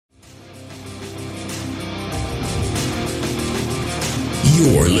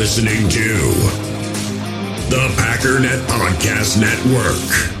You're listening to the Packernet Podcast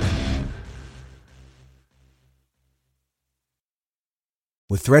Network.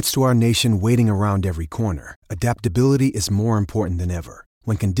 With threats to our nation waiting around every corner, adaptability is more important than ever.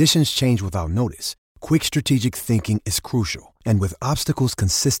 When conditions change without notice, quick strategic thinking is crucial. And with obstacles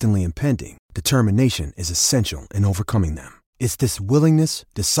consistently impending, determination is essential in overcoming them. It's this willingness,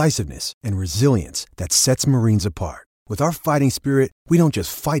 decisiveness, and resilience that sets Marines apart. With our fighting spirit, we don't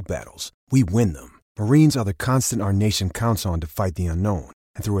just fight battles, we win them. Marines are the constant our nation counts on to fight the unknown.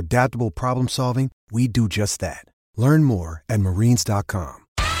 And through adaptable problem solving, we do just that. Learn more at marines.com.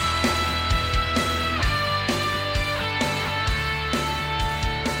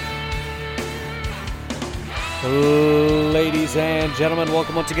 Ladies and gentlemen,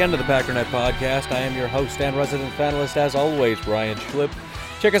 welcome once again to the Packernet Podcast. I am your host and resident analyst, as always, Brian Schlipp.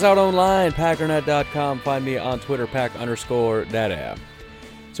 Check us out online, packernet.com. Find me on Twitter, pack_data.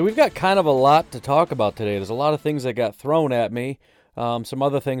 So we've got kind of a lot to talk about today. There's a lot of things that got thrown at me. Some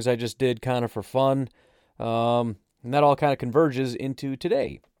other things I just did kind of for fun. And that all kind of converges into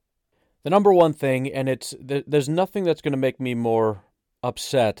today. The number one thing, and there's nothing that's going to make me more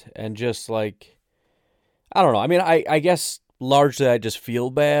upset and just like, I don't know. I mean, I guess largely I just feel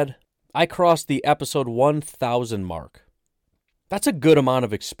bad. I crossed the episode 1,000 mark. That's a good amount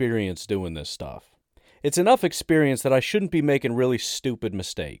of experience doing this stuff. It's enough experience that I shouldn't be making really stupid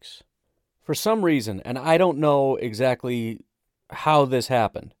mistakes. For some reason, and I don't know exactly how this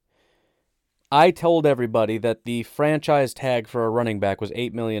happened, I told everybody that the franchise tag for a running back was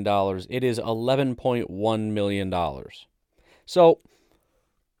 $8 million. It is $11.1 million. So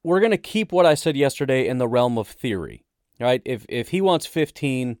we're going to keep what I said yesterday in the realm of theory, right? If he wants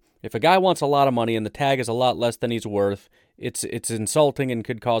 15, if a guy wants a lot of money and the tag is a lot less than he's worth, it's insulting and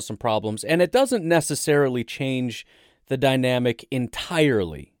could cause some problems. And it doesn't necessarily change the dynamic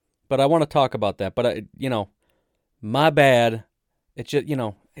entirely. But I want to talk about that. But, my bad. It's just,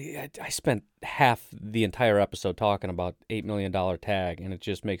 I spent half the entire episode talking about $8 million tag, and it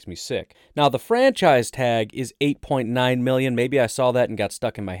just makes me sick. Now, the franchise tag is $8.9 million. Maybe I saw that and got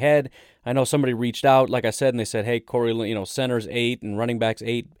stuck in my head. I know somebody reached out, like I said, and they said, hey, Corey, center's 8 and running back's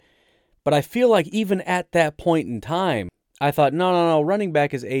 8. But I feel like even at that point in time, I thought, no, running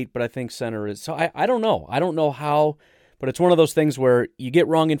back is 8, but I think center is. So I don't know. I don't know how, but it's one of those things where you get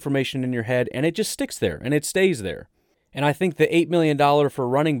wrong information in your head, and it just sticks there, and it stays there. And I think the $8 million for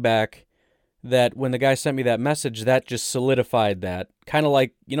running back, that when the guy sent me that message, that just solidified that. Kind of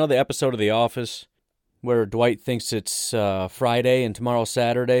like, the episode of The Office where Dwight thinks it's Friday and tomorrow's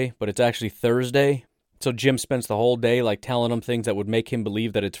Saturday, but it's actually Thursday. So Jim spends the whole day like telling him things that would make him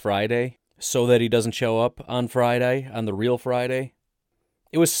believe that it's Friday so that he doesn't show up on Friday, on the real Friday.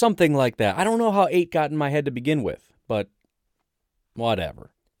 It was something like that. I don't know how 8 got in my head to begin with, but whatever.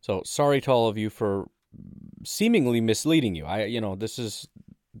 So sorry to all of you for seemingly misleading you. This is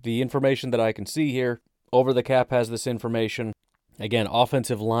the information that I can see here. Over the Cap has this information. Again,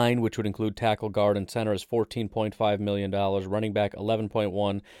 offensive line, which would include tackle, guard, and center, is $14.5 million. Running back, $11.1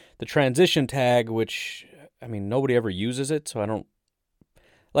 million. The transition tag, which, nobody ever uses it, so I don't...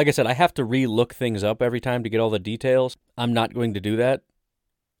 Like I said, I have to re-look things up every time to get all the details. I'm not going to do that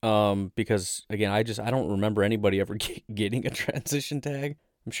because, again, I don't remember anybody ever getting a transition tag.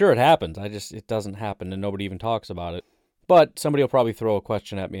 I'm sure it happens. It doesn't happen, and nobody even talks about it. But somebody will probably throw a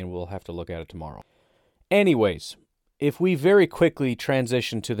question at me, and we'll have to look at it tomorrow. Anyways, if we very quickly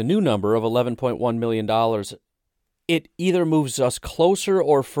transition to the new number of $11.1 million, it either moves us closer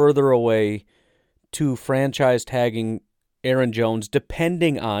or further away to franchise tagging Aaron Jones,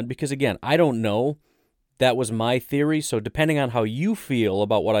 depending on, because again, I don't know. That was my theory, so depending on how you feel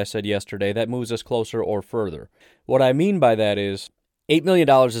about what I said yesterday, that moves us closer or further. What I mean by that is, $8 million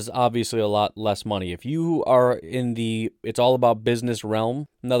is obviously a lot less money. If you are in the it's all about business realm,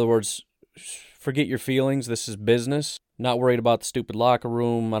 in other words, forget your feelings, this is business, not worried about the stupid locker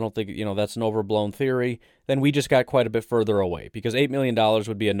room, I don't think, that's an overblown theory, then we just got quite a bit further away, because $8 million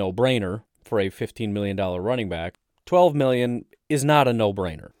would be a no-brainer for a $15 million running back. $12 million is not a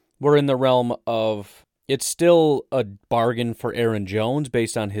no-brainer. We're in the realm of, it's still a bargain for Aaron Jones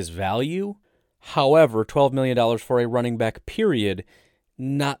based on his value. However, $12 million for a running back, period,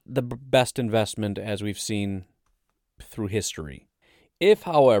 not the best investment as we've seen through history. If,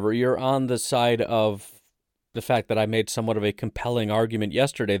 however, you're on the side of the fact that I made somewhat of a compelling argument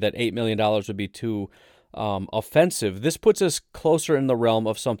yesterday that $8 million would be too offensive, this puts us closer in the realm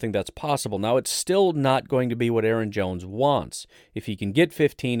of something that's possible. Now, it's still not going to be what Aaron Jones wants. If he can get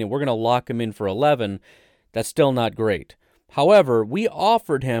 15 and we're going to lock him in for 11, that's still not great. However, we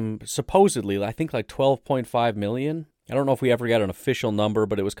offered him supposedly, I think like $12.5 million I don't know if we ever got an official number,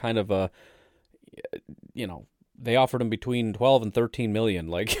 but it was kind of they offered him between 12 and 13 million.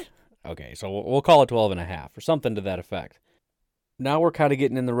 Like, okay, so we'll call it 12 and a half or something to that effect. Now we're kind of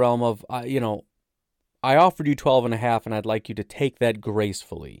getting in the realm of, I offered you 12 and a half and I'd like you to take that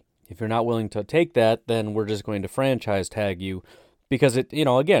gracefully. If you're not willing to take that, then we're just going to franchise tag you because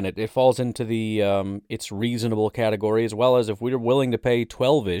it falls into the it's reasonable category, as well as if we're willing to pay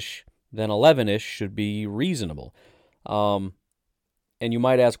 12-ish, then 11-ish should be reasonable. And you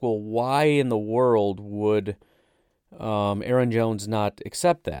might ask, well, why in the world would Aaron Jones not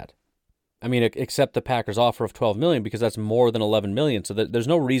accept that? I mean, accept the Packers' offer of $12 million, because that's more than $11 million. So there's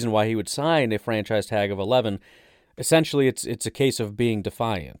no reason why he would sign a franchise tag of 11. Essentially, it's a case of being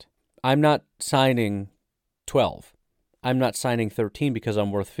defiant. I'm not signing 12. I'm not signing 13 because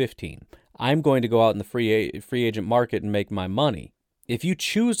I'm worth 15. I'm going to go out in the free agent market and make my money. If you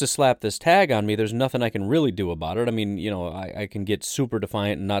choose to slap this tag on me, there's nothing I can really do about it. I mean, I can get super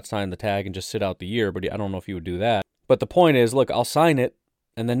defiant and not sign the tag and just sit out the year, but I don't know if you would do that. But the point is, look, I'll sign it,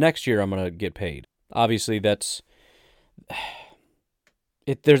 and then next year I'm going to get paid. Obviously, there's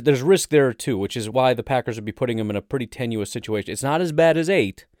risk there too, which is why the Packers would be putting him in a pretty tenuous situation. It's not as bad as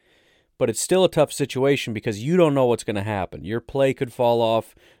 8, but it's still a tough situation because you don't know what's going to happen. Your play could fall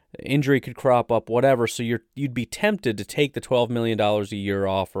off, injury could crop up, whatever, so you'd be tempted to take the $12 million a year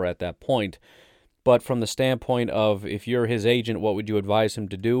offer at that point. But from the standpoint of, if you're his agent, what would you advise him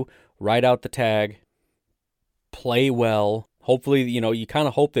to do? Write out the tag, play well. Hopefully, you kind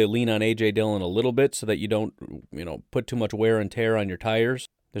of hope they lean on A.J. Dillon a little bit so that you don't, put too much wear and tear on your tires.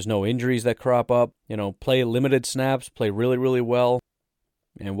 There's no injuries that crop up. Play limited snaps, play really, really well,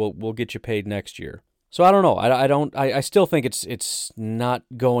 and we'll get you paid next year. So I don't know. I still think it's not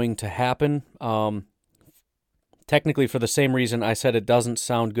going to happen. Technically, for the same reason I said it doesn't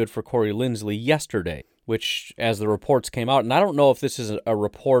sound good for Corey Linsley yesterday, which, as the reports came out, and I don't know if this is a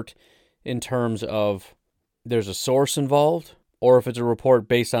report in terms of there's a source involved, or if it's a report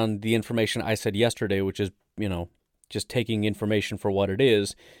based on the information I said yesterday, which is, just taking information for what it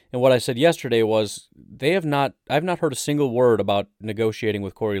is. And what I said yesterday was I've not heard a single word about negotiating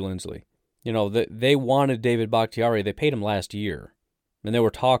with Corey Linsley. They wanted David Bakhtiari. They paid him last year. And there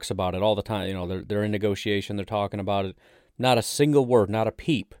were talks about it all the time. They're in negotiation. They're talking about it. Not a single word, not a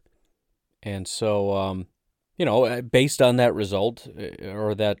peep. And so, based on that result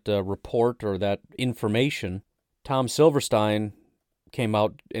or that report or that information, Tom Silverstein came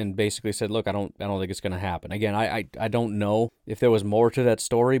out and basically said, "Look, I don't think it's going to happen." Again, I don't know if there was more to that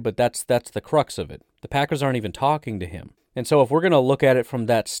story, but that's the crux of it. The Packers aren't even talking to him. And so if we're going to look at it from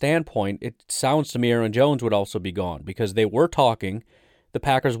that standpoint, it sounds to me Aaron Jones would also be gone because they were talking. The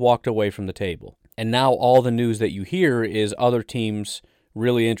Packers walked away from the table. And now all the news that you hear is other teams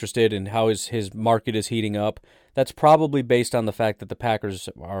really interested in how his market is heating up. That's probably based on the fact that the Packers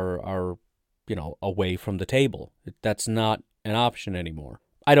are away from the table. That's not an option anymore.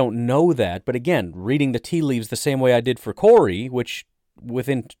 I don't know that, but again, reading the tea leaves the same way I did for Corey, which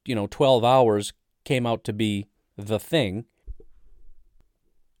within 12 hours came out to be the thing.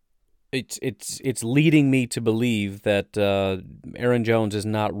 It's leading me to believe that Aaron Jones is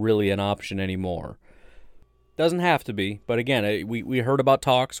not really an option anymore. Doesn't have to be, but again, we heard about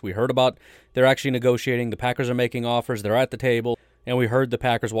talks. We heard about they're actually negotiating. The Packers are making offers. They're at the table, and we heard the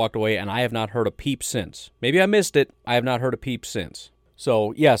Packers walked away, and I have not heard a peep since. Maybe I missed it. I have not heard a peep since.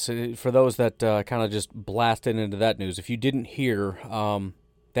 So, yes, for those that kind of just blasted into that news, if you didn't hear,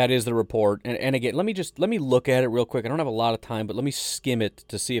 that is the report. And again, let me look at it real quick. I don't have a lot of time, but let me skim it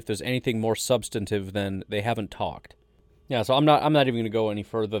to see if there's anything more substantive than they haven't talked. Yeah, so I'm not even going to go any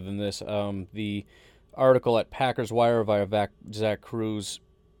further than this. The article at Packers Wire via Zach Cruz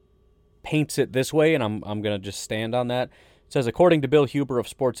paints it this way, and I'm going to just stand on that. It says, according to Bill Huber of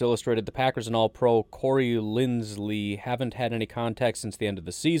Sports Illustrated, the Packers and All-Pro Corey Linsley haven't had any contact since the end of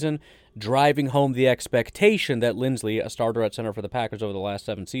the season, driving home the expectation that Linsley, a starter at center for the Packers over the last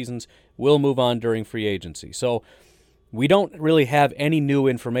 7 seasons, will move on during free agency. So we don't really have any new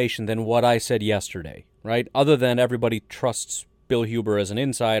information than what I said yesterday, right? Other than everybody trusts Bill Huber as an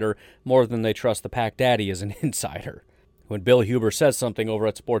insider more than they trust the Pack Daddy as an insider. When Bill Huber says something over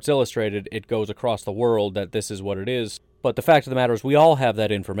at Sports Illustrated, it goes across the world that this is what it is. But the fact of the matter is we all have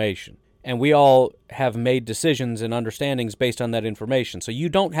that information, and we all have made decisions and understandings based on that information. So you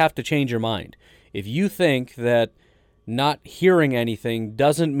don't have to change your mind. If you think that not hearing anything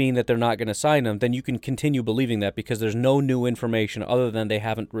doesn't mean that they're not going to sign them, then you can continue believing that because there's no new information other than they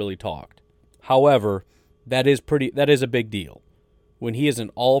haven't really talked. However, that is a big deal. When he is an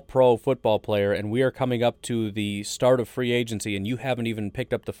all-pro football player and we are coming up to the start of free agency and you haven't even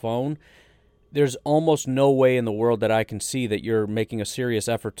picked up the phone, there's almost no way in the world that I can see that you're making a serious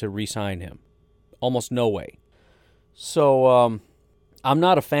effort to re-sign him. Almost no way. So I'm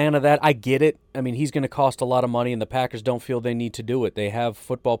not a fan of that. I get it. I mean, he's going to cost a lot of money, and the Packers don't feel they need to do it. They have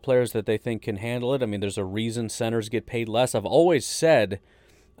football players that they think can handle it. I mean, there's a reason centers get paid less. I've always said,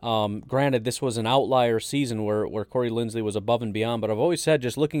 granted, this was an outlier season where Corey Linsley was above and beyond, but I've always said,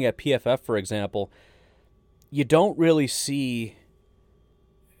 just looking at PFF, for example, you don't really see...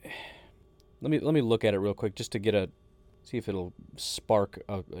 Let me look at it real quick just to see if it'll spark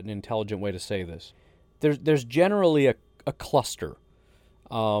an intelligent way to say this. There's generally a cluster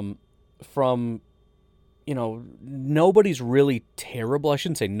from, nobody's really terrible. I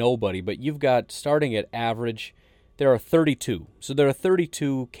shouldn't say nobody, but you've got, starting at average, there are 32. So there are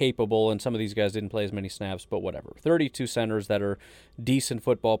 32 capable, and some of these guys didn't play as many snaps, but whatever. 32 centers that are decent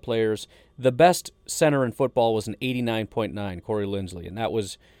football players. The best center in football was an 89.9, Corey Linsley, and that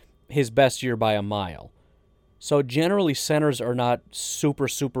was his best year by a mile. So generally centers are not super,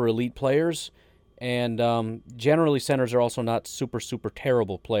 super elite players, and generally centers are also not super, super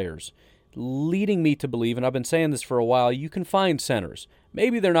terrible players, leading me to believe, and I've been saying this for a while, you can find centers.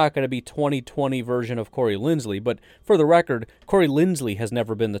 Maybe they're not going to be 2020 version of Corey Linsley, but for the record, Corey Linsley has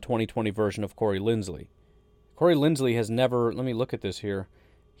never been the 2020 version of Corey Linsley. Corey Linsley has never, let me look at this here,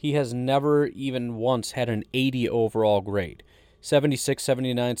 he has never even once had an 80 overall grade. 76,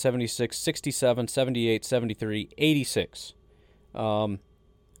 79, 76, 67, 78, 73, 86.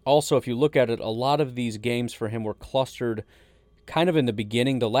 Also, if you look at it, a lot of these games for him were clustered kind of in the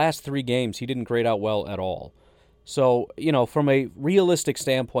beginning. The last 3 games, he didn't grade out well at all. So, from a realistic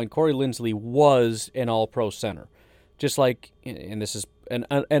standpoint, Corey Linsley was an all-pro center. Just like, and this is an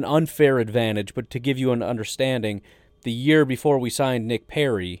unfair advantage, but to give you an understanding, the year before we signed Nick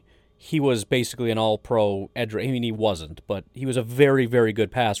Perry, he was basically an all-pro edge. I mean, he wasn't, but he was a very, very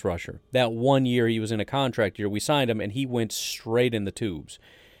good pass rusher. That one year he was in a contract year, we signed him, and he went straight in the tubes.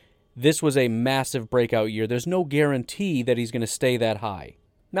 This was a massive breakout year. There's no guarantee that he's going to stay that high.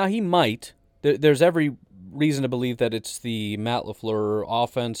 Now, he might. There's every reason to believe that it's the Matt LaFleur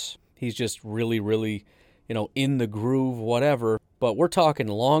offense. He's just really, really, in the groove, whatever. But we're talking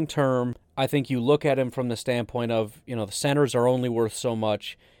long-term. I think you look at him from the standpoint of, the centers are only worth so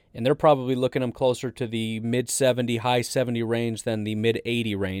much, and they're probably looking him closer to the mid-70, high-70 range than the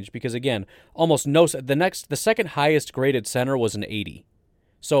mid-80 range. Because, again, the second highest graded center was an 80.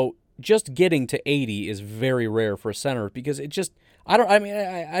 So just getting to 80 is very rare for a center because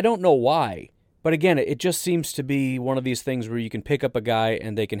I don't know why. But again, it just seems to be one of these things where you can pick up a guy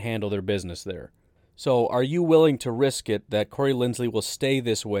and they can handle their business there. So are you willing to risk it that Corey Linsley will stay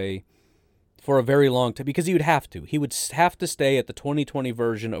this way for a very long time? Because he would have to. He would have to stay at the 2020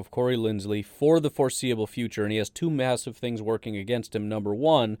 version of Corey Linsley for the foreseeable future, and he has 2 massive things working against him. Number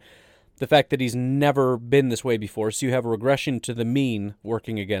one, the fact that he's never been this way before, so you have a regression to the mean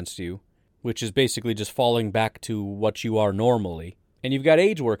working against you, which is basically just falling back to what you are normally. And you've got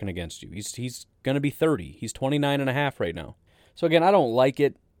age working against you. He's going to be 30. He's 29 and a half right now. So again, I don't like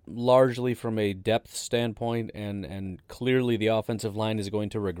it largely from a depth standpoint, and clearly the offensive line is going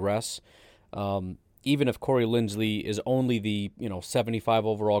to regress. Even if Corey Linsley is only the 75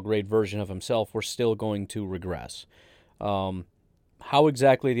 overall grade version of himself, we're still going to regress. How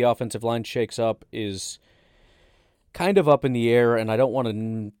exactly the offensive line shakes up is kind of up in the air, and I don't want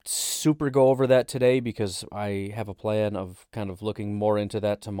to super go over that today because I have a plan of kind of looking more into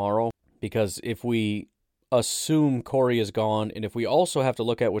that tomorrow. Because if we assume Corey is gone, and if we also have to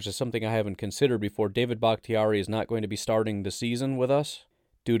look at, which is something I haven't considered before, David Bakhtiari is not going to be starting the season with us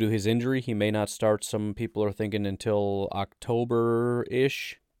due to his injury. He may not start, some people are thinking, until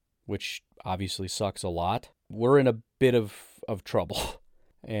October-ish, which obviously sucks a lot. We're in a bit of trouble,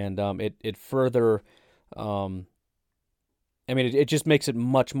 and it further, it just makes it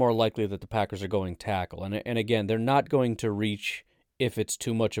much more likely that the Packers are going tackle, and again, they're not going to reach if it's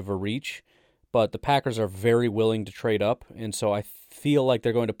too much of a reach, but the Packers are very willing to trade up, and so I feel like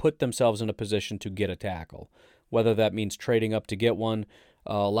they're going to put themselves in a position to get a tackle, whether that means trading up to get one,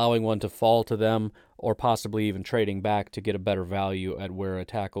 allowing one to fall to them, or possibly even trading back to get a better value at where a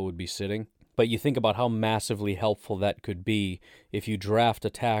tackle would be sitting. But you think about how massively helpful that could be if you draft a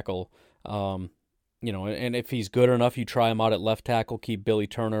tackle, and if he's good enough, you try him out at left tackle, keep Billy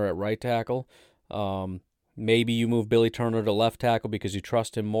Turner at right tackle. Maybe you move Billy Turner to left tackle because you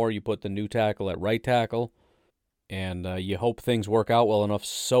trust him more. You put the new tackle at right tackle, and you hope things work out well enough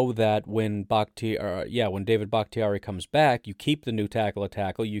so that when David Bakhtiari comes back, you keep the new tackle at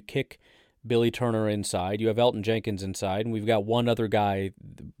tackle. You kick Billy Turner inside. You have Elton Jenkins inside, and we've got one other guy,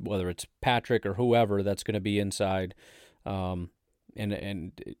 whether it's Patrick or whoever, that's going to be inside. And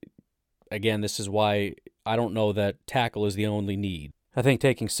again, this is why I don't know that tackle is the only need. I think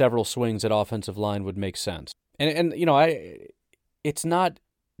taking several swings at offensive line would make sense. And it's not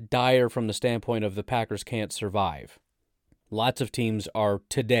dire from the standpoint of the Packers can't survive. Lots of teams are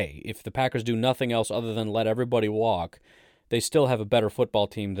today. If the Packers do nothing else other than let everybody walk, they still have a better football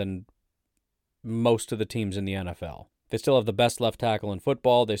team than most of the teams in the NFL. They still have the best left tackle in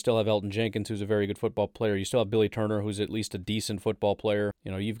football. They still have Elton Jenkins, who's a very good football player. You still have Billy Turner, who's at least a decent football player.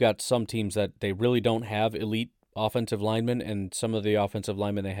 You've got some teams that they really don't have elite offensive linemen, and some of the offensive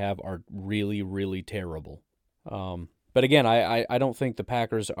linemen they have are really, really terrible. But again, I don't think the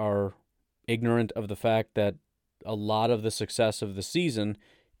Packers are ignorant of the fact that a lot of the success of the season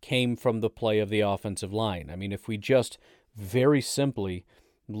came from the play of the offensive line. I mean, if we just very simply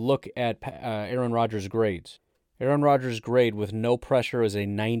look at Aaron Rodgers' grades. Aaron Rodgers' grade with no pressure is a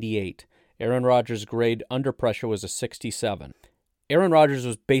 98. Aaron Rodgers' grade under pressure was a 67. Aaron Rodgers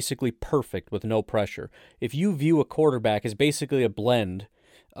was basically perfect with no pressure. If you view a quarterback as basically a blend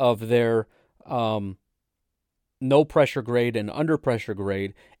of their no pressure grade and under pressure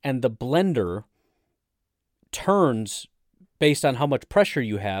grade, and the blender turns based on how much pressure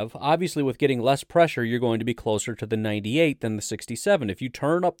you have, obviously with getting less pressure, you're going to be closer to the 98 than the 67. If you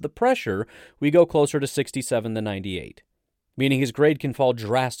turn up the pressure, we go closer to 67 than 98, meaning his grade can fall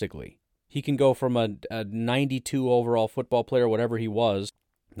drastically. He can go from a 92 overall football player, whatever he was,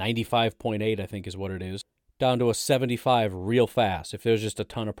 95.8 I think is what it is, down to a 75 real fast if there's just a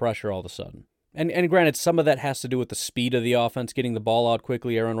ton of pressure all of a sudden. And granted, some of that has to do with the speed of the offense, getting the ball out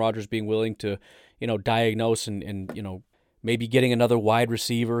quickly, Aaron Rodgers being willing to, diagnose and maybe getting another wide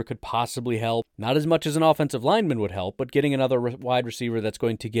receiver could possibly help. Not as much as an offensive lineman would help, but getting another wide receiver that's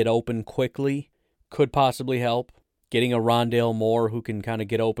going to get open quickly could possibly help. Getting a Rondale Moore who can kind of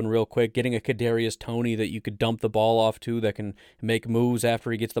get open real quick. Getting a Kadarius Toney that you could dump the ball off to that can make moves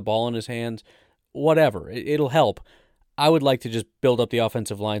after he gets the ball in his hands. Whatever. It'll help. I would like to just build up the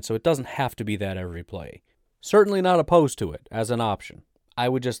offensive line so it doesn't have to be that every play. Certainly not opposed to it as an option.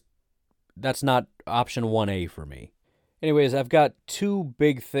 That's not option 1A for me. Anyways, I've got two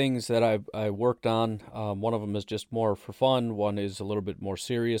big things that I worked on. One of them is just more for fun. One is a little bit more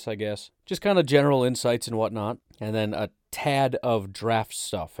serious, I guess. Just kind of general insights and whatnot. And then a tad of draft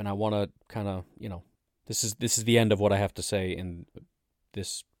stuff. And I want to kind of, this is the end of what I have to say in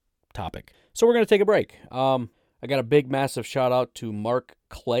this topic. So we're going to take a break. I got a big, massive shout out to Mark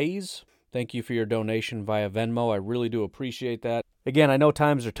Clays. Thank you for your donation via Venmo. I really do appreciate that. Again, I know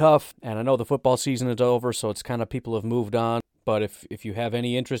times are tough, and I know the football season is over, so it's kind of people have moved on. But if you have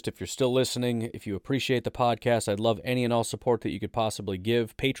any interest, if you're still listening, if you appreciate the podcast, I'd love any and all support that you could possibly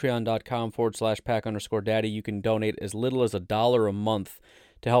give. Patreon.com/pack_daddy. You can donate as little as $1 a month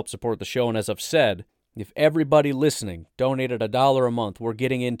to help support the show. And as I've said, if everybody listening donated $1 a month, we're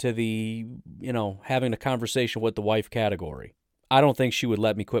getting into the, having a conversation with the wife category. I don't think she would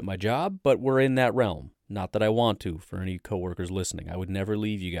let me quit my job, but we're in that realm. Not that I want to, for any coworkers listening. I would never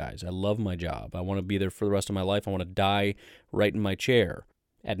leave you guys. I love my job. I want to be there for the rest of my life. I want to die right in my chair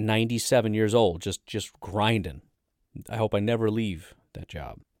at 97 years old, just grinding. I hope I never leave that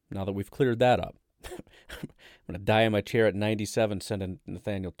job, now that we've cleared that up. I'm going to die in my chair at 97 sending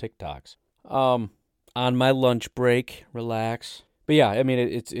Nathaniel TikToks. On my lunch break, relax. But yeah, I mean,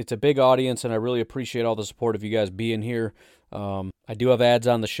 it's a big audience, and I really appreciate all the support of you guys being here. I do have ads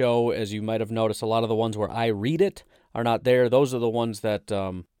on the show, as you might have noticed. A lot of the ones where I read it are not there. Those are the ones that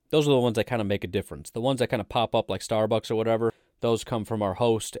kind of make a difference. The ones that kind of pop up like Starbucks or whatever, those come from our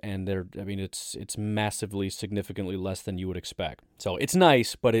host, and it's massively, significantly less than you would expect. So it's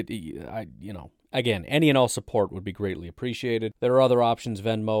nice, but again, any and all support would be greatly appreciated. There are other options,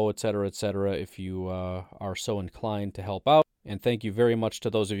 Venmo, etc., if you are so inclined to help out. And thank you very much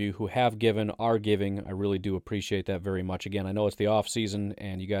to those of you who have given, are giving. I really do appreciate that very much. Again, I know it's the off season,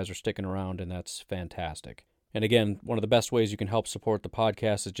 and you guys are sticking around, and that's fantastic. And again, one of the best ways you can help support the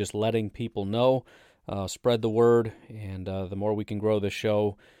podcast is just letting people know, spread the word, and the more we can grow this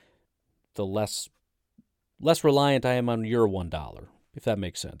show, the less reliant I am on your $1. If that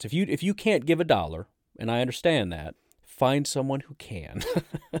makes sense. If you can't give $1, and I understand that, find someone who can.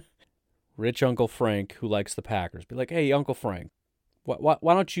 Rich Uncle Frank who likes the Packers. Be like, hey, Uncle Frank, why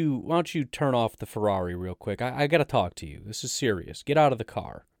don't you turn off the Ferrari real quick? I got to talk to you. This is serious. Get out of the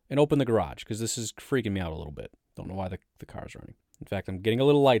car and open the garage because this is freaking me out a little bit. Don't know why the car's running. In fact, I'm getting a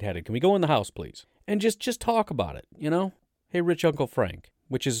little lightheaded. Can we go in the house, please? And just talk about it, Hey, Rich Uncle Frank,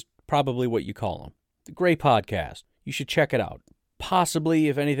 which is probably what you call him. The great podcast. You should check it out. Possibly,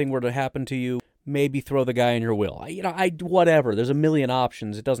 if anything were to happen to you, maybe throw the guy in your will. Whatever. There's a million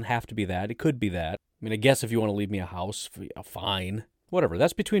options. It doesn't have to be that. It could be that. I mean, I guess if you want to leave me a house, fine. Whatever.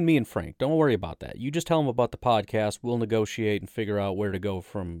 That's between me and Frank. Don't worry about that. You just tell him about the podcast. We'll negotiate and figure out where to go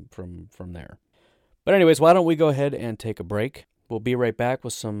from there. But anyways, why don't we go ahead and take a break? We'll be right back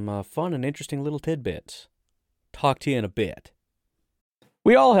with some fun and interesting little tidbits. Talk to you in a bit.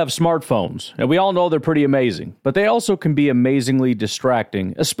 We all have smartphones, and we all know they're pretty amazing, but they also can be amazingly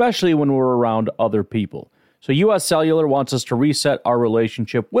distracting, especially when we're around other people. So US Cellular wants us to reset our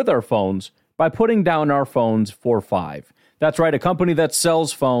relationship with our phones by putting down our phones for $5. That's right, a company that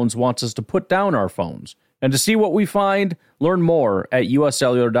sells phones wants us to put down our phones. And to see what we find, learn more at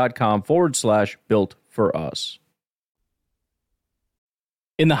uscellular.com/built for us.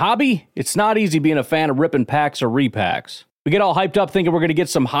 In the hobby, it's not easy being a fan of ripping packs or repacks. We get all hyped up thinking we're going to get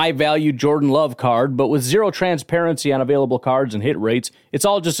some high-value Jordan Love card, but with zero transparency on available cards and hit rates, it's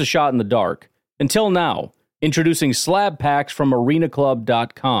all just a shot in the dark. Until now. Introducing slab packs from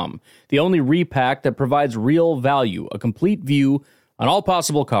arenaclub.com, the only repack that provides real value, a complete view on all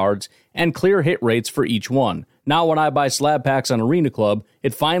possible cards, and clear hit rates for each one. Now when I buy slab packs on Arena Club,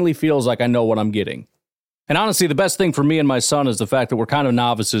 it finally feels like I know what I'm getting. And honestly, the best thing for me and my son is the fact that we're kind of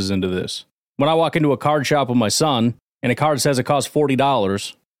novices into this. When I walk into a card shop with my son, and a card says it costs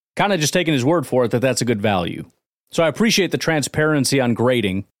 $40, kind of just taking his word for it that that's a good value. So I appreciate the transparency on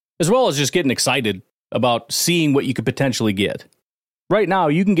grading, as well as just getting excited about seeing what you could potentially get. Right now,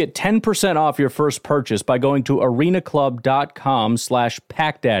 you can get 10% off your first purchase by going to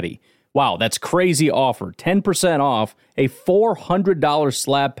arenaclub.com/packdaddy. Wow, that's crazy offer. 10% off a $400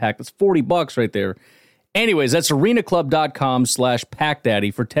 slab pack. That's $40 right there. Anyways, that's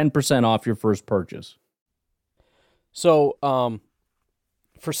arenaclub.com/packdaddy for 10% off your first purchase. So,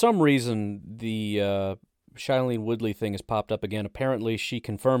 for some reason, the Shailene Woodley thing has popped up again. Apparently, she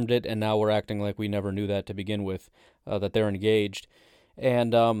confirmed it, and now we're acting like we never knew that to begin with, that they're engaged.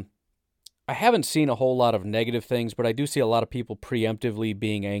 And I haven't seen a whole lot of negative things, but I do see a lot of people preemptively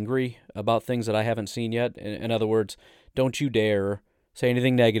being angry about things that I haven't seen yet. In other words, don't you dare say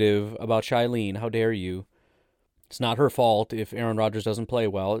anything negative about Shailene. How dare you? It's not her fault if Aaron Rodgers doesn't play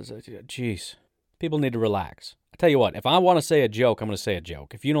well. Jeez. People need to relax. I tell you what, if I want to say a joke, I'm going to say a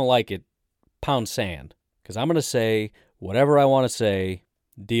joke. If you don't like it, pound sand. Because I'm going to say whatever I want to say,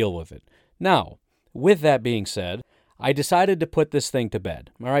 deal with it. Now, with that being said, I decided to put this thing to bed.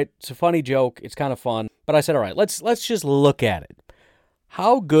 All right, it's a funny joke. It's kind of fun. But I said, all right, let's just look at it.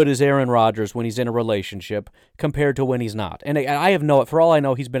 How good is Aaron Rodgers when he's in a relationship compared to when he's not? And I have for all I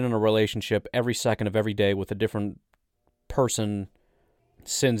know, he's been in a relationship every second of every day with a different person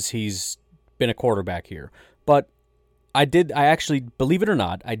since he's been a quarterback here. But I actually, believe it or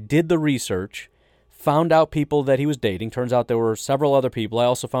not, I did the research, found out people that he was dating. Turns out there were several other people. I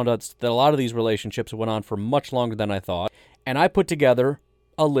also found out that a lot of these relationships went on for much longer than I thought. And I put together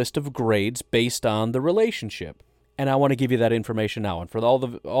a list of grades based on the relationship. And I want to give you that information now. And for all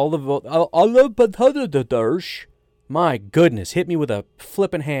the my goodness, hit me with a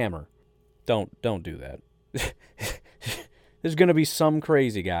flippin' hammer. Don't do that. There's going to be some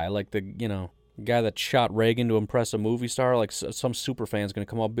crazy guy like the guy that shot Reagan to impress a movie star, like some super fan's going to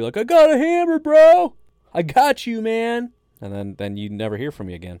come up and be like, I got a hammer, bro. I got you, man. And then you never hear from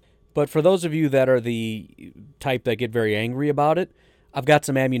me again. But for those of you that are the type that get very angry about it, I've got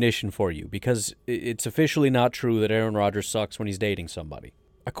some ammunition for you, because it's officially not true that Aaron Rodgers sucks when he's dating somebody,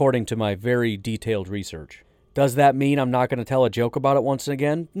 according to my very detailed research. Does that mean I'm not going to tell a joke about it once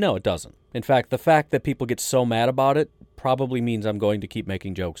again? No, it doesn't. In fact, the fact that people get so mad about it probably means I'm going to keep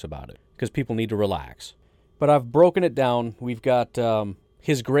making jokes about it, because people need to relax. But I've broken it down. We've got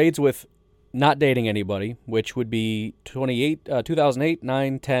his grades with not dating anybody, which would be 2008,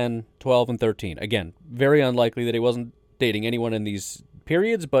 9, 10, 12, and 13. Again, very unlikely that he wasn't dating anyone in these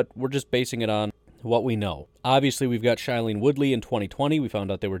periods, but we're just basing it on what we know. Obviously, we've got Shailene Woodley in 2020. We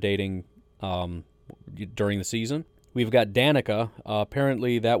found out they were dating during the season. We've got Danica.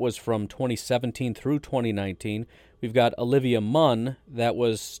 Apparently, that was from 2017 through 2019. We've got Olivia Munn. That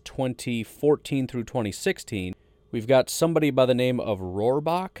was 2014 through 2016. We've got somebody by the name of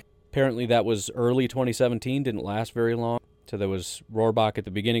Rohrbach. Apparently, that was early 2017. Didn't last very long. So there was Rohrbach at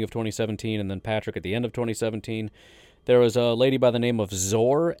the beginning of 2017 and then Patrick at the end of 2017. There was a lady by the name of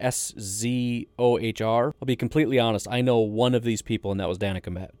Zohr, S-Z-O-H-R. I'll be completely honest. I know one of these people, and that was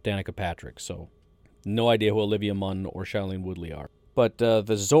Danica Patrick. So no idea who Olivia Munn or Shailene Woodley are. But the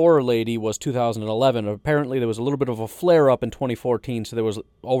Zohr lady was 2011. Apparently, there was a little bit of a flare-up in 2014, so there was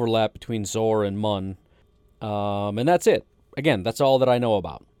overlap between Zohr and Munn. And that's it. Again, that's all that I know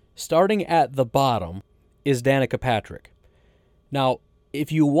about. Starting at the bottom is Danica Patrick. Now, if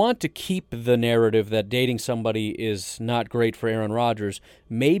you want to keep the narrative that dating somebody is not great for Aaron Rodgers,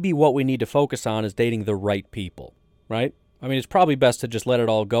 maybe what we need to focus on is dating the right people, right? I mean, it's probably best to just let it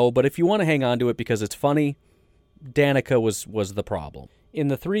all go, but if you want to hang on to it because it's funny, Danica was the problem. In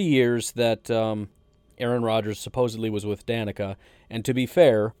the 3 years that Aaron Rodgers supposedly was with Danica, and to be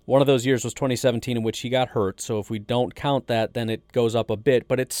fair, one of those years was 2017 in which he got hurt, so if we don't count that, then it goes up a bit,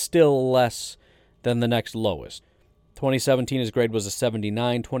 but it's still less than the next lowest. 2017, his grade was a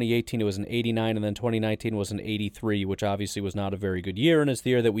 79, 2018 it was an 89, and then 2019 was an 83, which obviously was not a very good year, and is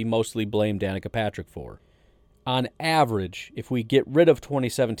the year that we mostly blame Danica Patrick for. On average, if we get rid of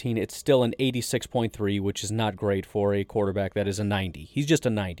 2017, it's still an 86.3, which is not great for a quarterback that is a 90. He's just a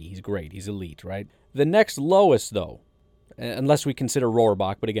 90. He's great. He's elite, right? The next lowest, though, unless we consider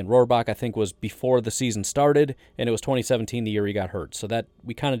Rohrbach, but again, Rohrbach I think was before the season started, and it was 2017, the year he got hurt, so that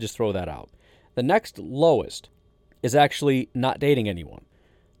we kind of just throw that out. The next lowest is actually not dating anyone.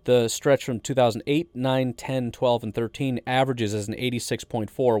 The stretch from 2008, 9, 10, 12, and 13 averages as an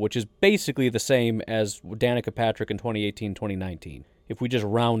 86.4, which is basically the same as Danica Patrick in 2018, 2019. If we just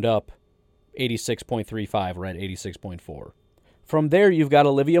round up 86.35, we're at 86.4. From there, you've got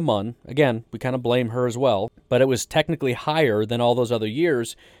Olivia Munn. Again, we kind of blame her as well, but it was technically higher than all those other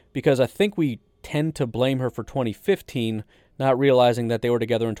years because I think we tend to blame her for 2015, not realizing that they were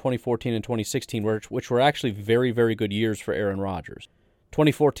together in 2014 and 2016, which were actually very, very good years for Aaron Rodgers.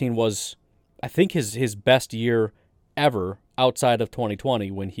 2014 was, I think, his best year ever outside of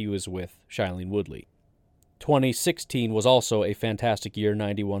 2020 when he was with Shailene Woodley. 2016 was also a fantastic year,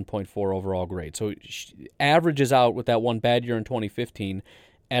 91.4 overall grade. So she averages out with that one bad year in 2015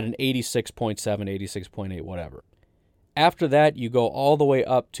 at an 86.7, 86.8, whatever. After that, you go all the way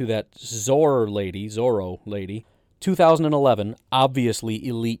up to that Zorro lady, 2011, obviously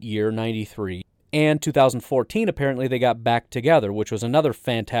elite year, 93. And 2014, apparently, they got back together, which was another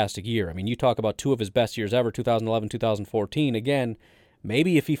fantastic year. I mean, you talk about two of his best years ever, 2011, 2014. Again,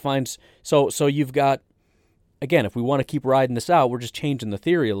 maybe if he finds... So you've got... Again, if we want to keep riding this out, we're just changing the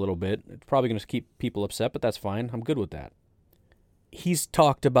theory a little bit. It's probably going to keep people upset, but that's fine. I'm good with that. He's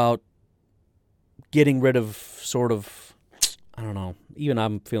talked about getting rid of sort of... I don't know. Even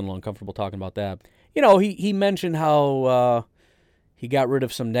I'm feeling a little uncomfortable talking about that. You know, he mentioned how... he got rid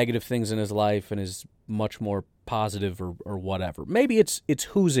of some negative things in his life and is much more positive or whatever. Maybe it's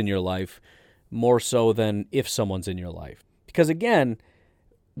who's in your life more so than if someone's in your life. Because again,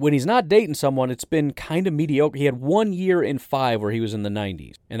 when he's not dating someone, it's been kind of mediocre. He had 1 year in 5 where he was in the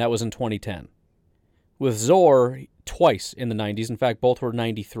 90s, and that was in 2010. With Zor, twice in the 90s. In fact, both were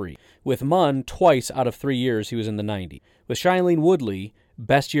 93. With Munn, twice out of 3 years he was in the 90s. With Shailene Woodley,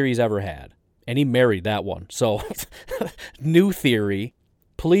 best year he's ever had. And he married that one. So, new theory,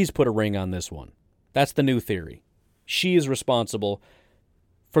 please put a ring on this one. That's the new theory. She is responsible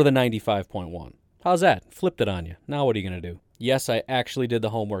for the 95.1. How's that? Flipped it on you. Now what are you going to do? Yes, I actually did the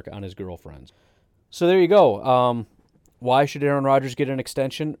homework on his girlfriends. So there you go. Why should Aaron Rodgers get an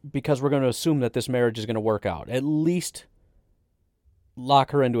extension? Because we're going to assume that this marriage is going to work out. At least lock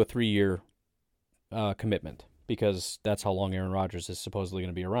her into a 3-year commitment. Because that's how long Aaron Rodgers is supposedly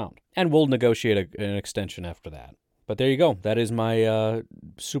going to be around. And we'll negotiate an extension after that. But there you go. That is my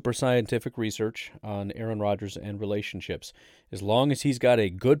super scientific research on Aaron Rodgers and relationships. As long as he's got a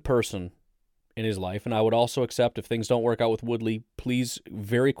good person in his life, and I would also accept if things don't work out with Woodley, please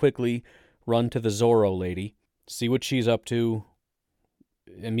very quickly run to the Zorro lady, see what she's up to,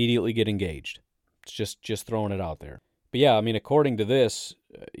 immediately get engaged. It's just throwing it out there. But yeah, I mean, according to this,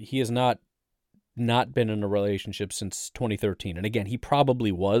 he has not been in a relationship since 2013. And again, he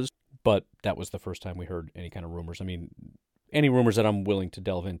probably was, but that was the first time we heard any kind of rumors. I mean, any rumors that I'm willing to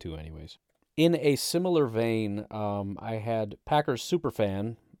delve into anyways. In a similar vein, I had Packers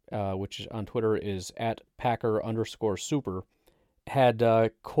Superfan, which on Twitter is at Packer_super,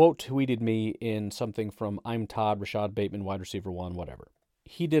 had quote tweeted me in something from I'm Todd, Rashad Bateman, wide receiver 1, whatever.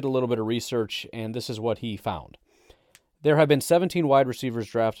 He did a little bit of research, and this is what he found. There have been 17 wide receivers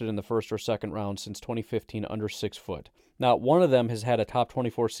drafted in the first or second round since 2015 under 6 foot. Not one of them has had a top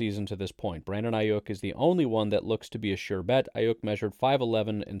 24 season to this point. Brandon Ayuk is the only one that looks to be a sure bet. Ayuk measured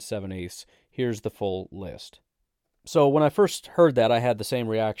 5'11 and 7/8. Here's the full list. So when I first heard that, I had the same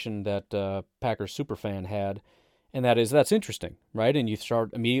reaction that Packers Superfan had, and that is, that's interesting, right? And you start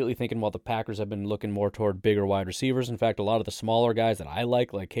immediately thinking, well, the Packers have been looking more toward bigger wide receivers. In fact, a lot of the smaller guys that I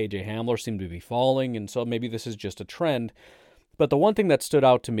like KJ Hamler, seem to be falling, and so maybe this is just a trend. But the one thing that stood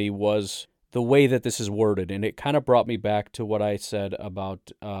out to me was the way that this is worded, and it kind of brought me back to what I said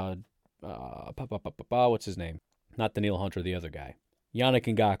about, what's his name? Not Danielle Hunter, the other guy.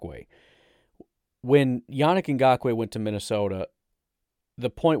 Yannick Ngakoue. When Yannick Ngakoue went to Minnesota, the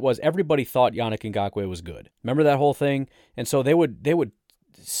point was everybody thought Yannick Ngakoue was good. Remember that whole thing? And so they would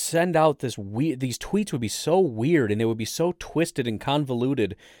send out these tweets would be so weird, and they would be so twisted and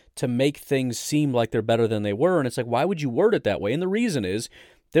convoluted to make things seem like they're better than they were. And it's like, why would you word it that way? And the reason is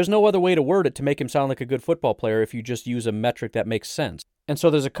there's no other way to word it to make him sound like a good football player if you just use a metric that makes sense. And so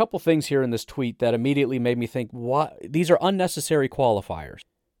there's a couple things here in this tweet that immediately made me think, what? These are unnecessary qualifiers.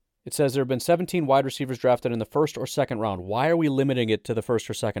 It says there have been 17 wide receivers drafted in the first or second round. Why are we limiting it to the first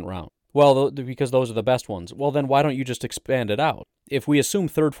or second round? Well, because those are the best ones. Well, then why don't you just expand it out? If we assume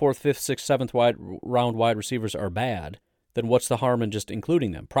 3rd, 4th, 5th, 6th, 7th round wide receivers are bad, then what's the harm in just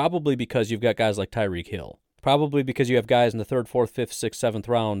including them? Probably because you've got guys like Tyreek Hill. Probably because you have guys in the 3rd, 4th, 5th, 6th, 7th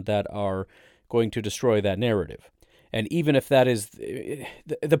round that are going to destroy that narrative. And even if that is,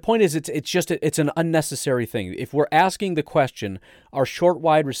 the point is, it's an unnecessary thing. If we're asking the question, are short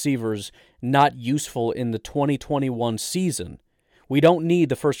wide receivers not useful in the 2021 season? We don't need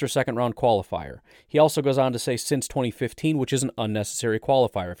the 1st or 2nd round qualifier. He also goes on to say since 2015, which is an unnecessary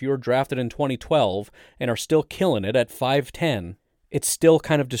qualifier. If you were drafted in 2012 and are still killing it at 5'10", it still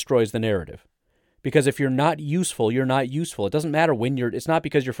kind of destroys the narrative. Because if you're not useful, you're not useful. It doesn't matter when it's not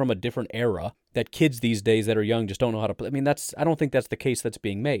because you're from a different era that kids these days that are young just don't know how to play. I mean, I don't think that's the case that's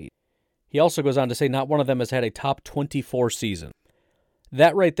being made. He also goes on to say not one of them has had a top 24 season.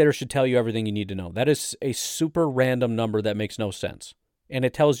 That right there should tell you everything you need to know. That is a super random number that makes no sense. And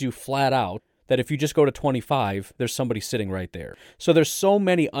it tells you flat out that if you just go to 25, there's somebody sitting right there. So there's so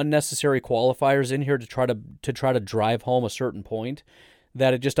many unnecessary qualifiers in here to try to drive home a certain point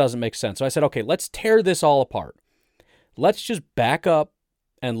that it just doesn't make sense. So I said, okay, let's tear this all apart. Let's just back up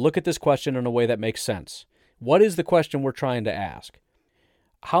and look at this question in a way that makes sense. What is the question we're trying to ask?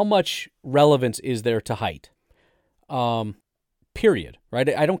 How much relevance is there to height? Period,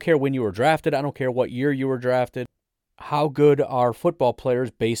 right? I don't care when you were drafted. I don't care what year you were drafted. How good are football players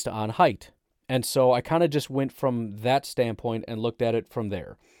based on height? And so I kind of just went from that standpoint and looked at it from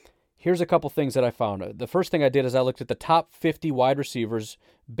there. Here's a couple things that I found. The first thing I did is I looked at the top 50 wide receivers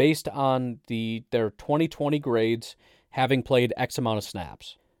based on their 2020 grades, having played X amount of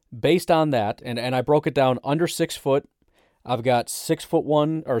snaps. Based on that, and I broke it down under 6 foot. I've got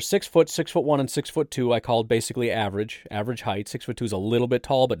 6'1", or 6 foot, 6'1", and 6'2". I called basically average height. 6'2" is a little bit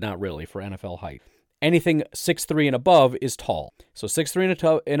tall, but not really for NFL height. Anything 6'3" and above is tall. So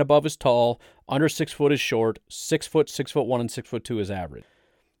 6'3" and above is tall. Under 6 foot is short. 6 foot, 6'1", and 6'2" is average.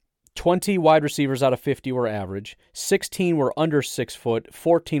 20 wide receivers out of 50 were average. 16 were under 6 foot.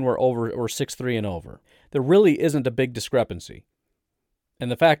 14 were over or 6'3" and over. There really isn't a big discrepancy. And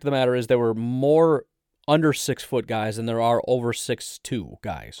the fact of the matter is there were more under 6 foot guys than there are over 6'2"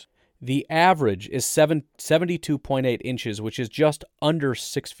 guys. The average is 72.8 inches, which is just under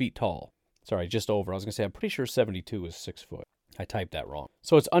 6 feet tall. Sorry, just over. I was going to say, I'm pretty sure 72 is 6 foot. I typed that wrong.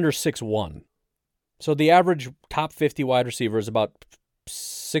 So it's under 6'1". So the average top 50 wide receiver is about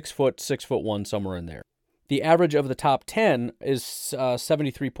 6 foot, 6'1", somewhere in there. The average of the top 10 is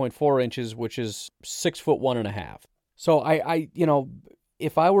 73.4 inches, which is 6'1.5". So I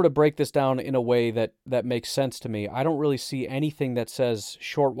if I were to break this down in a way that makes sense to me, I don't really see anything that says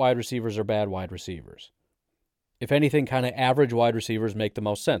short wide receivers are bad wide receivers. If anything, kind of average wide receivers make the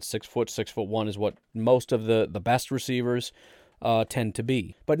most sense. 6 foot, 6'1" is what most of the best receivers tend to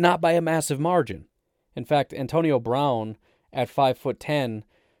be, but not by a massive margin. In fact, Antonio Brown at 5'10",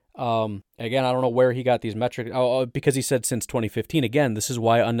 again, I don't know where he got these metrics. Because he said since 2015. Again, this is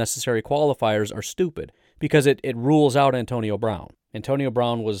why unnecessary qualifiers are stupid, because it rules out Antonio Brown. Antonio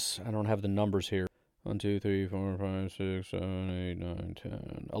Brown was, I don't have the numbers here, 1, 2, 3, 4, 5, 6, 7, 8, 9,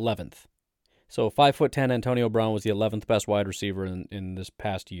 10, 11th. So 5'10", Antonio Brown was the 11th best wide receiver in this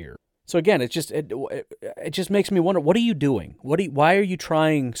past year. So again, it just makes me wonder, what are you doing? Why are you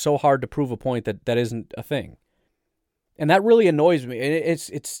trying so hard to prove a point that isn't a thing? And that really annoys me.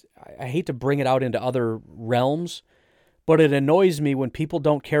 I hate to bring it out into other realms, but it annoys me when people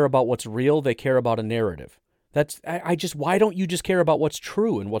don't care about what's real, they care about a narrative. Why don't you just care about what's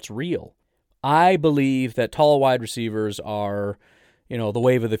true and what's real? I believe that tall wide receivers are, the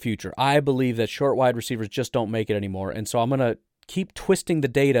wave of the future. I believe that short wide receivers just don't make it anymore. And so I'm going to keep twisting the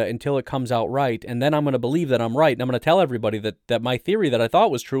data until it comes out right. And then I'm going to believe that I'm right. And I'm going to tell everybody that my theory that I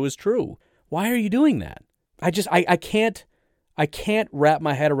thought was true is true. Why are you doing that? I can't wrap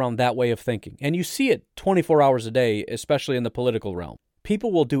my head around that way of thinking. And you see it 24 hours a day, especially in the political realm.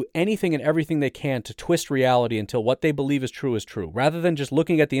 People will do anything and everything they can to twist reality until what they believe is true, rather than just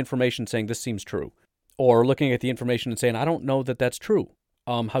looking at the information saying this seems true, or looking at the information and saying, I don't know that that's true.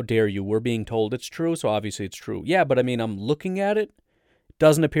 How dare you? We're being told it's true, so obviously it's true. Yeah, but I'm looking at it. It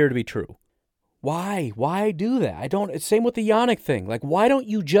doesn't appear to be true. Why? Why do that? Same with the Yannick thing. Like, why don't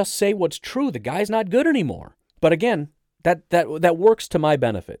you just say what's true? The guy's not good anymore. But again, That works to my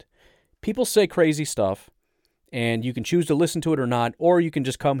benefit. People say crazy stuff, and you can choose to listen to it or not, or you can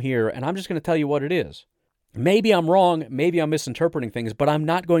just come here, and I'm just going to tell you what it is. Maybe I'm wrong, maybe I'm misinterpreting things, but I'm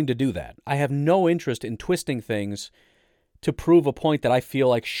not going to do that. I have no interest in twisting things to prove a point that I feel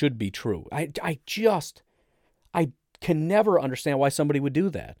like should be true. I can never understand why somebody would do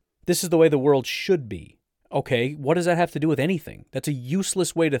that. This is the way the world should be. Okay, what does that have to do with anything? That's a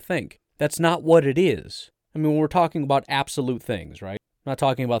useless way to think. That's not what it is. I mean, we're talking about absolute things, right? I'm not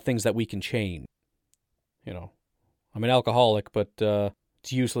talking about things that we can change. You know, I'm an alcoholic, but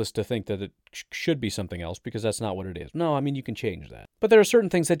it's useless to think that it should be something else because that's not what it is. No, I mean, you can change that. But there are certain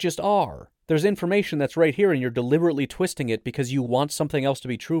things that just are. There's information that's right here and you're deliberately twisting it because you want something else to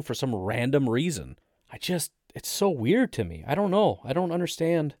be true for some random reason. It's so weird to me. I don't know. I don't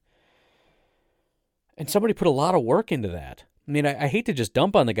understand. And somebody put a lot of work into that. I mean, I hate to just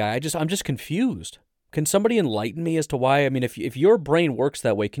dump on the guy. I'm just confused. Can somebody enlighten me as to why? I mean, if your brain works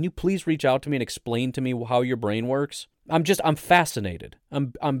that way, can you please reach out to me and explain to me how your brain works? I'm fascinated.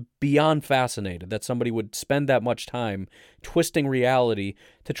 I'm beyond fascinated that somebody would spend that much time twisting reality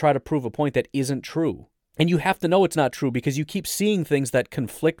to try to prove a point that isn't true. And you have to know it's not true because you keep seeing things that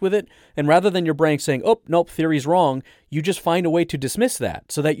conflict with it. And rather than your brain saying, oh, nope, theory's wrong, you just find a way to dismiss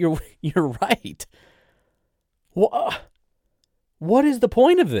that so that you're right. What is the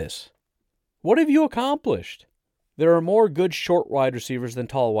point of this? What have you accomplished? There are more good short wide receivers than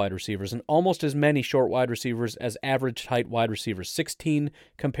tall wide receivers, and almost as many short wide receivers as average height wide receivers, 16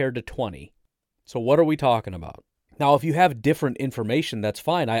 compared to 20. So what are we talking about? Now, if you have different information, that's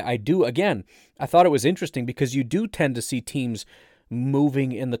fine. I thought it was interesting because you do tend to see teams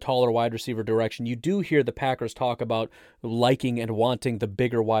moving in the taller wide receiver direction. You do hear the Packers talk about liking and wanting the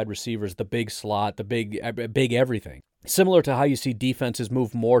bigger wide receivers, the big slot, the big everything. Similar to how you see defenses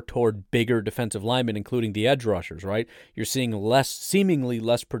move more toward bigger defensive linemen, including the edge rushers, right? You're seeing seemingly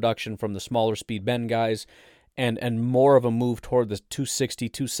less production from the smaller speed bend guys and more of a move toward the 260,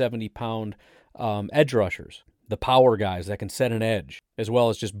 270-pound edge rushers, the power guys that can set an edge, as well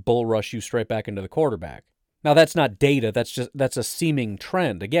as just bull rush you straight back into the quarterback. Now, that's not data. That's a seeming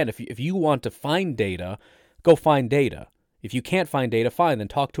trend. Again, if you want to find data, go find data. If you can't find data, fine, then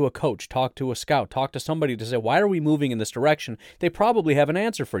talk to a coach, talk to a scout, talk to somebody to say, why are we moving in this direction? They probably have an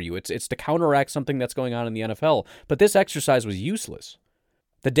answer for you. It's to counteract something that's going on in the NFL. But this exercise was useless.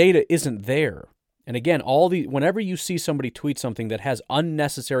 The data isn't there. And again, whenever you see somebody tweet something that has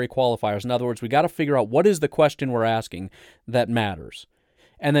unnecessary qualifiers, in other words, we got to figure out what is the question we're asking that matters.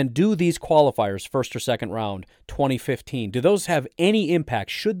 And then do these qualifiers, first or second round, 2015, do those have any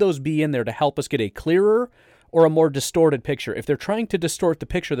impact? Should those be in there to help us get a clearer or a more distorted picture? If they're trying to distort the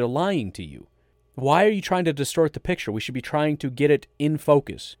picture, they're lying to you. Why are you trying to distort the picture? We should be trying to get it in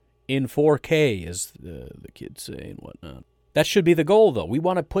focus, in 4K, as the kids say and whatnot. That should be the goal, though. We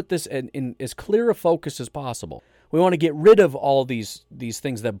want to put this in as clear a focus as possible. We want to get rid of all these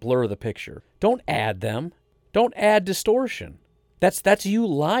things that blur the picture. Don't add them. Don't add distortion. That's you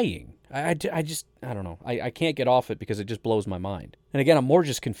lying. I don't know. I can't get off it because it just blows my mind. And again, I'm more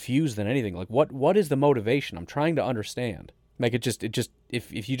just confused than anything. Like, what is the motivation? I'm trying to understand. Like,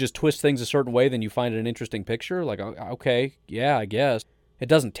 if you just twist things a certain way, then you find it an interesting picture. Like, okay, yeah, I guess. It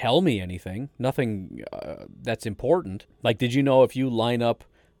doesn't tell me anything. Nothing that's important. Like, did you know if you line up,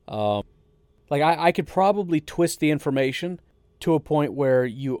 I could probably twist the information to a point where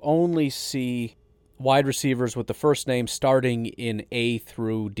you only see wide receivers with the first name starting in A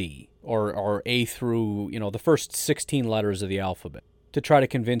through D, or A through, the first 16 letters of the alphabet, to try to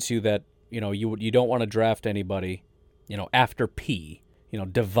convince you that, you don't want to draft anybody, after P,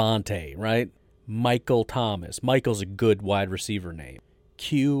 Devontae, right? Michael Thomas. Michael's a good wide receiver name.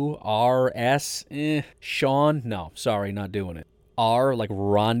 Q, R, S, Sean, no, sorry, not doing it. R, like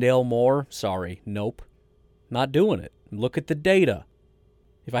Rondale Moore, sorry, nope, not doing it. Look at the data.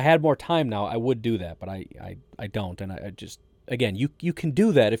 If I had more time now, I would do that, but I don't, and I just, again, you can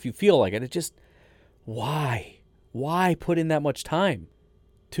do that if you feel like it. It just, why put in that much time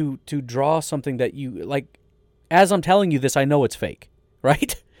to draw something that you, like, as I'm telling you this, I know it's fake,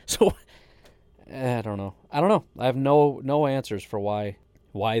 right? So, I don't know. I have no answers for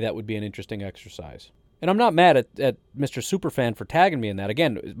why that would be an interesting exercise. And I'm not mad at Mr. Superfan for tagging me in that.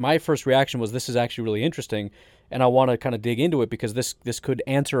 Again, my first reaction was this is actually really interesting, and I want to kind of dig into it because this could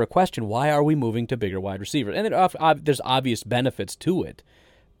answer a question. Why are we moving to bigger wide receivers? And there's obvious benefits to it,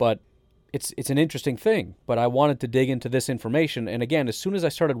 but it's an interesting thing. But I wanted to dig into this information, and again, as soon as I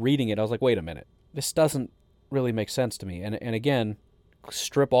started reading it, I was like, wait a minute. This doesn't really make sense to me. And again,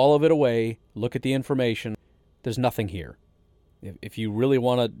 strip all of it away, look at the information. There's nothing here. If you really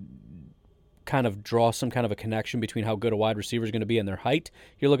want to kind of draw some kind of a connection between how good a wide receiver is going to be and their height,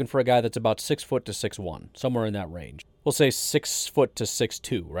 you're looking for a guy that's about 6 foot to 6'1", somewhere in that range. We'll say 6 foot to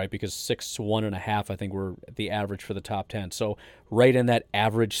 6'2", right? Because 6'1.5", I think we're the average for the top 10. So right in that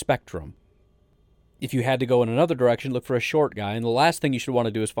average spectrum. If you had to go in another direction, look for a short guy. And the last thing you should want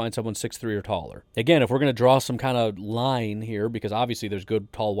to do is find someone 6'3" or taller. Again, if we're going to draw some kind of line here, because obviously there's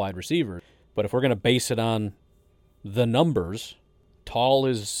good tall wide receivers, but if we're going to base it on the numbers, tall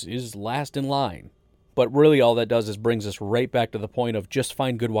is last in line. But really all that does is brings us right back to the point of just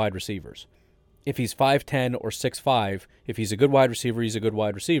find good wide receivers. If he's 5'10" or 6'5", if he's a good wide receiver, he's a good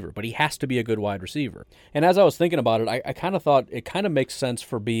wide receiver. But he has to be a good wide receiver. And as I was thinking about it, I kind of thought it kind of makes sense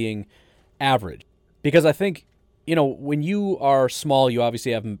for being average. Because I think, when you are small, you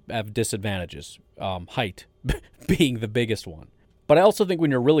obviously have disadvantages, height being the biggest one. But I also think when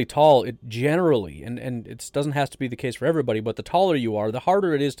you're really tall, it generally, and it doesn't have to be the case for everybody, but the taller you are, the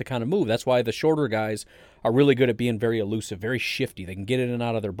harder it is to kind of move. That's why the shorter guys are really good at being very elusive, very shifty. They can get in and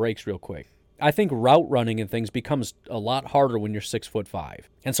out of their breaks real quick. I think route running and things becomes a lot harder when you're 6'5".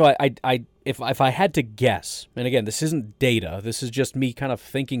 And so if I had to guess, and again, this isn't data, this is just me kind of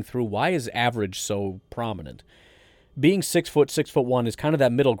thinking through why is average so prominent. Being 6 foot, 6'1" is kind of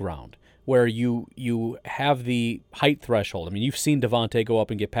that middle ground where you have the height threshold. I mean, you've seen Devontae go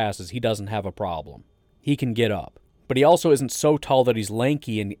up and get passes. He doesn't have a problem. He can get up. But he also isn't so tall that he's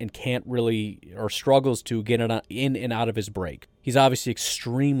lanky and can't really, or struggles to get in and out of his break. He's obviously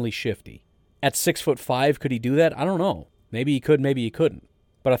extremely shifty. At 6'5", could he do that? I don't know. Maybe he could, maybe he couldn't.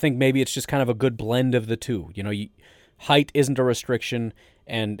 But I think maybe it's just kind of a good blend of the two. Height isn't a restriction,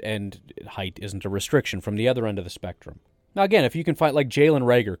 and height isn't a restriction from the other end of the spectrum. Now, again, if you can find, like Jalen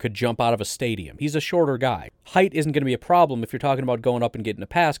Reagor could jump out of a stadium. He's a shorter guy. Height isn't going to be a problem if you're talking about going up and getting a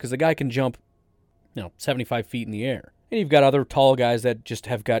pass, because the guy can jump, 75 feet in the air. And you've got other tall guys that just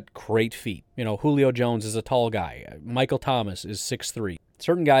have got great feet. Julio Jones is a tall guy. Michael Thomas is 6'3".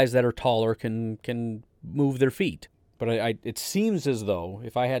 Certain guys that are taller can move their feet. But it seems as though,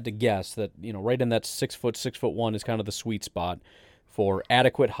 if I had to guess, that, right in that 6 foot, 6'1" is kind of the sweet spot for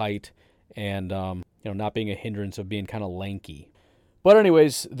adequate height and, not being a hindrance of being kind of lanky. But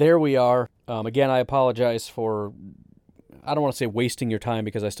anyways, there we are. Again, I apologize for, I don't want to say wasting your time,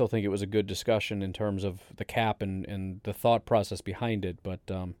 because I still think it was a good discussion in terms of the cap and the thought process behind it. But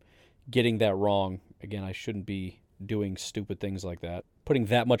getting that wrong, again, I shouldn't be doing stupid things like that. Putting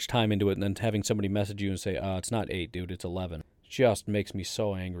that much time into it and then having somebody message you and say, it's not 8, dude, it's 11. Just makes me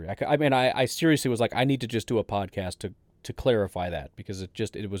so angry. I seriously was like, I need to just do a podcast to clarify that, because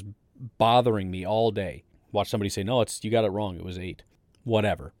it was bothering me all day. Watch somebody say, no, you got it wrong, it was 8.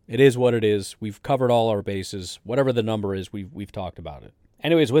 Whatever. It is what it is. We've covered all our bases. Whatever the number is, we've talked about it.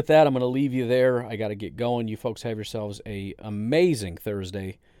 Anyways, with that, I'm going to leave you there. I got to get going. You folks have yourselves a amazing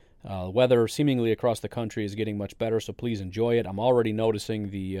Thursday. Weather seemingly across the country is getting much better, so please enjoy it. I'm already noticing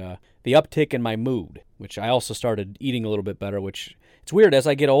the uptick in my mood, which I also started eating a little bit better, which it's weird. As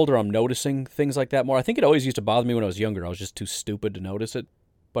I get older, I'm noticing things like that more. I think it always used to bother me when I was younger. I was just too stupid to notice it.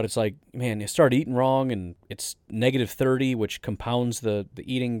 But it's like, man, you start eating wrong, and it's -30, which compounds the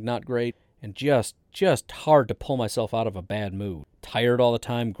eating not great, and just hard to pull myself out of a bad mood. Tired all the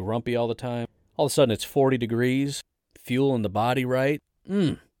time, grumpy all the time. All of a sudden, it's 40 degrees, fuel in the body right.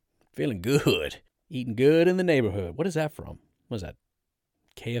 Feeling good. Eating good in the neighborhood. What is that from? What is that?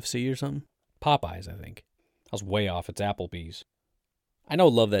 KFC or something? Popeyes, I think. I was way off. It's Applebee's. I know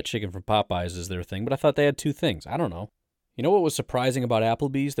Love That Chicken from Popeyes is their thing, but I thought they had 2 things. I don't know. You know what was surprising about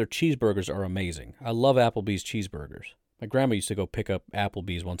Applebee's? Their cheeseburgers are amazing. I love Applebee's cheeseburgers. My grandma used to go pick up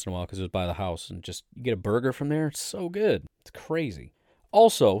Applebee's once in a while because it was by the house, and just you get a burger from there. It's so good. It's crazy.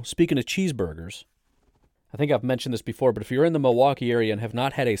 Also, speaking of cheeseburgers, I think I've mentioned this before, but if you're in the Milwaukee area and have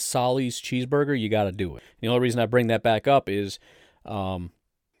not had a Solly's cheeseburger, you got to do it. The only reason I bring that back up is,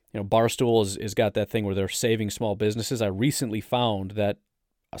 Barstool has got that thing where they're saving small businesses. I recently found that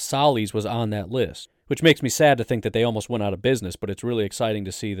Solly's was on that list, which makes me sad to think that they almost went out of business, but it's really exciting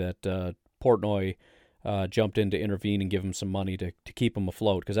to see that Portnoy jumped in to intervene and give them some money to keep them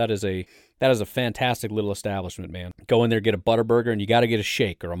afloat, because that is a fantastic little establishment, man. Go in there, get a Butterburger, and you got to get a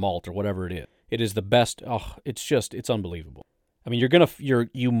shake or a malt or whatever it is. It is the best. Oh, it's unbelievable. I mean,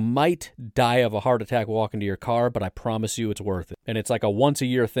 you might die of a heart attack walking to your car, but I promise you it's worth it. And it's like a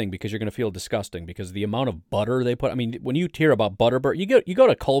once-a-year thing, because you're going to feel disgusting because the amount of butter they put. I mean, when you hear about Butterburger, you go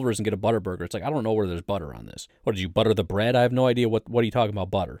to Culver's and get a Butterburger. It's like, I don't know where there's butter on this. What, did you butter the bread? I have no idea. What are you talking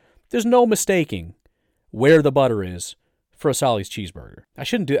about, butter? There's no mistaking where the butter is for a Solly's cheeseburger. I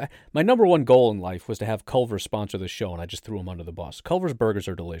shouldn't do that. My number one goal in life was to have Culver's sponsor the show, and I just threw them under the bus. Culver's burgers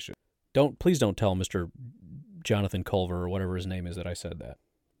are delicious. Please don't tell Mr. Jonathan Culver or whatever his name is that I said that.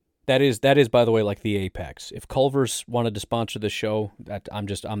 That is, by the way, like the apex. If Culver's wanted to sponsor this show, I'm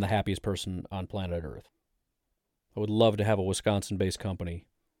the happiest person on planet Earth. I would love to have a Wisconsin-based company.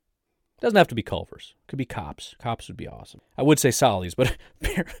 Doesn't have to be Culver's. It could be Kopp's. Kopp's would be awesome. I would say Solly's, but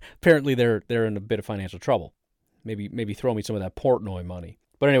apparently they're in a bit of financial trouble. Maybe throw me some of that Portnoy money.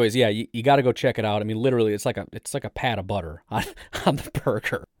 But anyways, yeah, you got to go check it out. I mean, literally, it's like a pat of butter on the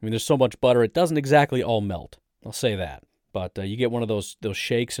burger. I mean, there's so much butter, it doesn't exactly all melt. I'll say that. But you get one of those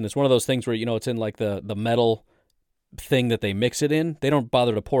shakes, and it's one of those things where, it's in like the metal thing that they mix it in. They don't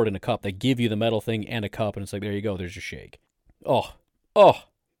bother to pour it in a cup. They give you the metal thing and a cup, and it's like, there you go, there's your shake. Oh.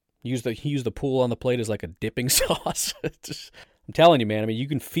 Use the pool on the plate as like a dipping sauce. I'm telling you, man, I mean, you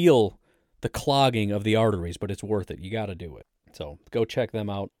can feel the clogging of the arteries, but it's worth it. You got to do it. So go check them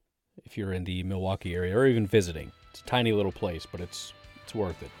out if you're in the Milwaukee area or even visiting. It's a tiny little place, but it's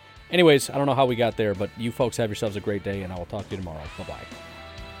worth it. Anyways, I don't know how we got there, but you folks have yourselves a great day, and I will talk to you tomorrow. Bye-bye.